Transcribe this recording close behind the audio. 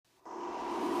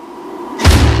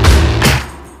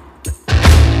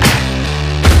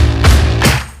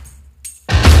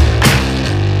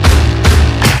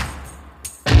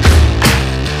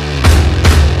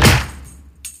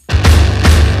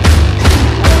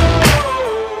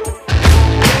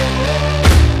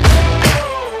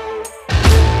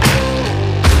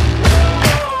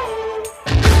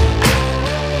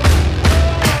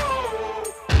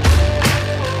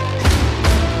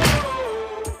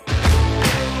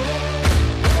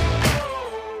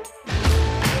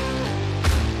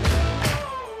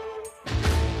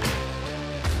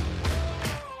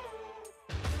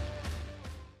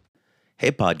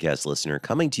Hey, podcast listener,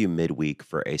 coming to you midweek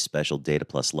for a special Data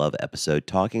Plus Love episode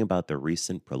talking about the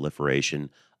recent proliferation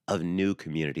of new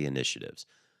community initiatives.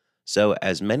 So,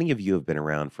 as many of you have been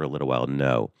around for a little while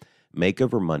know,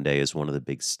 Makeover Monday is one of the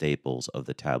big staples of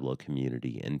the Tableau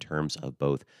community in terms of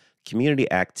both community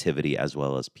activity as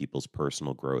well as people's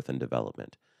personal growth and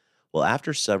development. Well,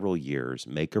 after several years,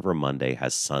 Makeover Monday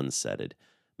has sunsetted,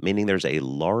 meaning there's a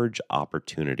large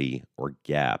opportunity or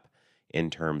gap in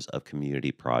terms of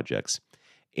community projects.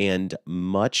 And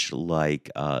much like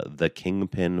the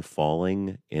Kingpin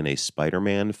falling in a Spider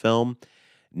Man film,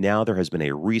 now there has been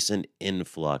a recent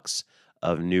influx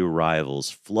of new rivals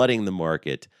flooding the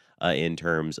market in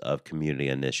terms of community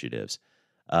initiatives.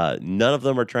 None of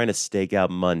them are trying to stake out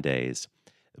Mondays,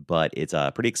 but it's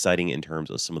pretty exciting in terms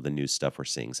of some of the new stuff we're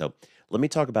seeing. So, let me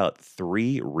talk about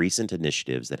three recent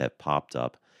initiatives that have popped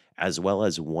up, as well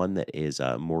as one that is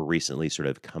more recently sort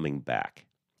of coming back.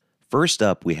 First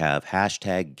up, we have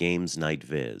hashtag Games Night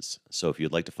Viz. So if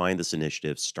you'd like to find this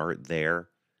initiative, start there.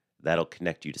 That'll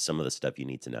connect you to some of the stuff you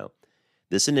need to know.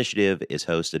 This initiative is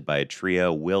hosted by a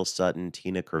trio: Will Sutton,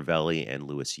 Tina Crivelli, and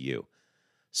Lewis Yu.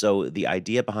 So the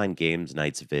idea behind Games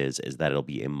Nights Viz is that it'll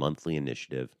be a monthly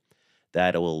initiative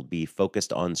that will be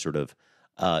focused on sort of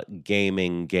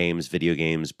gaming, games, video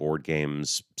games, board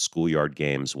games, schoolyard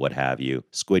games, what have you,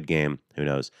 Squid Game, who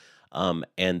knows,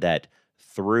 and that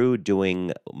through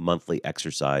doing monthly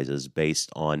exercises based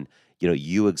on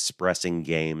you expressing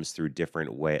games through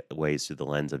different ways through the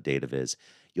lens of data viz,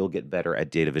 you'll get better at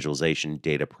data visualization,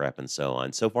 data prep, and so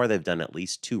on. So far, they've done at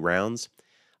least two rounds.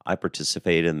 I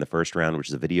participated in the first round, which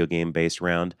is a video game based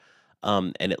round.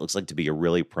 And it looks like to be a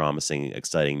really promising,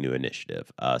 exciting new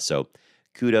initiative. So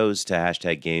kudos to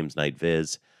hashtag Games Night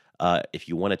Viz. If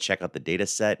you want to check out the data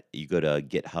set, you go to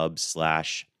GitHub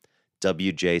slash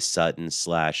WJ Sutton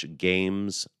slash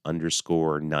games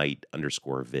underscore night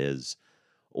underscore viz,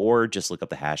 or just look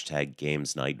up the hashtag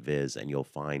Games Night Viz and you'll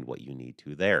find what you need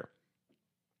to there.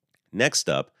 Next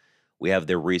up, we have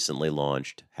their recently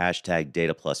launched hashtag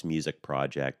Data Plus Music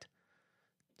project.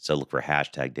 So look for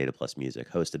hashtag Data Plus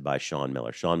Music, hosted by Sean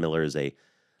Miller. Sean Miller is a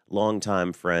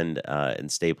longtime friend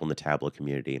and staple in the Tableau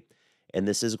community. And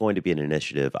this is going to be an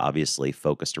initiative, obviously,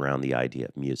 focused around the idea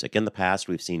of music. In the past,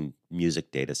 we've seen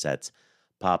music data sets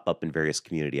pop up in various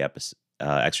community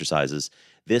exercises.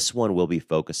 This one will be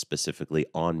focused specifically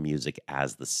on music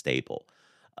as the staple.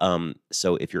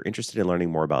 So if you're interested in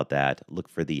learning more about that, look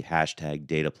for the hashtag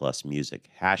Data Plus Music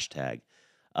hashtag.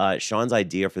 Sean's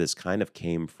idea for this kind of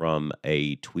came from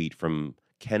a tweet from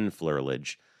Ken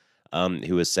Flerlage,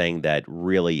 who was saying that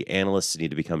really analysts need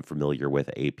to become familiar with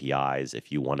APIs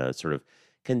if you want to sort of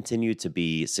continue to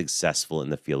be successful in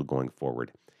the field going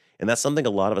forward. And that's something a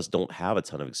lot of us don't have a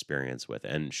ton of experience with.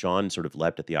 And Sean sort of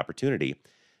leapt at the opportunity,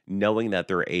 knowing that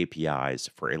there are APIs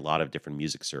for a lot of different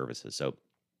music services. So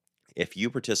if you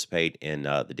participate in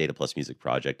the Data Plus Music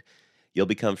project, you'll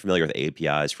become familiar with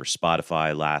APIs for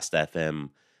Spotify, Last.fm,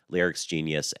 Lyrics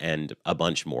Genius, and a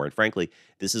bunch more. And frankly,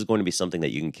 this is going to be something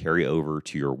that you can carry over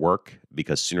to your work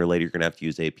because sooner or later you're going to have to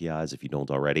use APIs if you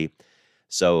don't already.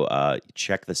 So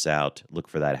check this out. Look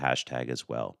for that hashtag as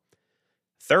well.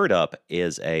 Third up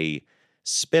is a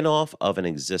spin-off of an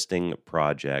existing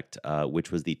project,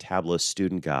 which was the Tableau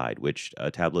Student Guide, which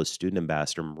Tableau Student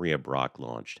Ambassador Maria Brock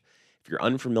launched. If you're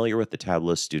unfamiliar with the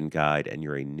Tableau Student Guide and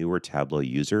you're a newer Tableau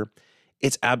user,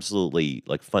 it's absolutely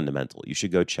like fundamental. You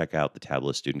should go check out the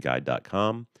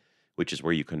TableauStudentGuide.com, which is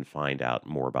where you can find out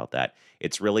more about that.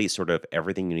 It's really sort of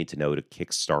everything you need to know to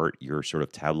kickstart your sort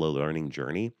of Tableau learning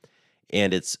journey.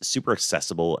 And it's super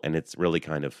accessible and it's really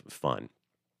kind of fun.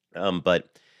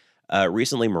 But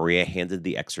recently, Maria handed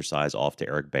the exercise off to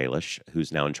Eric Baelish,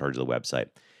 who's now in charge of the website.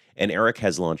 And Eric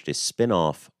has launched a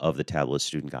spin-off of the Tableau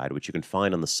Student Guide, which you can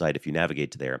find on the site if you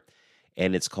navigate to there.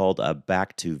 And it's called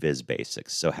Back to Viz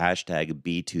Basics. So hashtag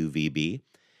B2VB.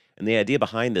 And the idea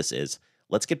behind this is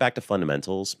let's get back to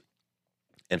fundamentals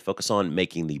and focus on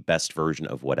making the best version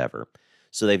of whatever.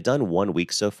 So they've done 1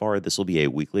 week so far. This will be a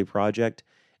weekly project.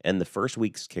 And the first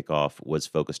week's kickoff was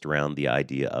focused around the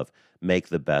idea of make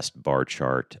the best bar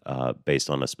chart based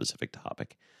on a specific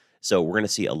topic. So we're going to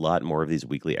see a lot more of these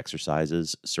weekly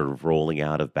exercises sort of rolling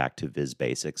out of Back to Viz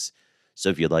Basics. So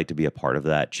if you'd like to be a part of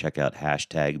that, check out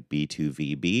hashtag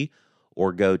B2VB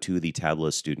or go to the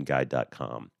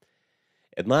TableauStudentGuide.com.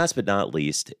 And last but not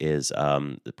least is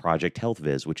the Project Health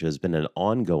Viz, which has been an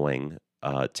ongoing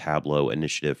Tableau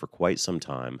initiative for quite some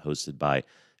time, hosted by a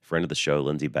friend of the show,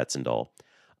 Lindsay Betzendahl.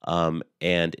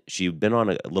 And she'd been on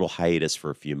a little hiatus for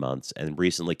a few months and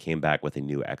recently came back with a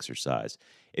new exercise.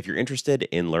 If you're interested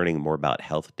in learning more about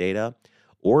health data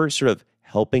or sort of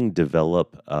helping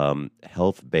develop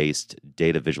health-based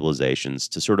data visualizations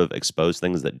to sort of expose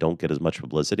things that don't get as much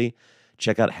publicity,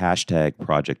 check out hashtag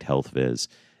Project HealthViz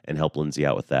and help Lindsay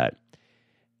out with that.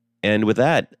 And with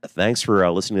that, thanks for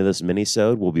listening to this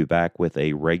mini-sode. We'll be back with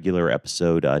a regular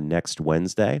episode next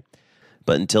Wednesday.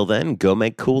 But until then, go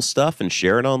make cool stuff and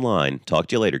share it online. Talk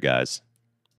to you later, guys.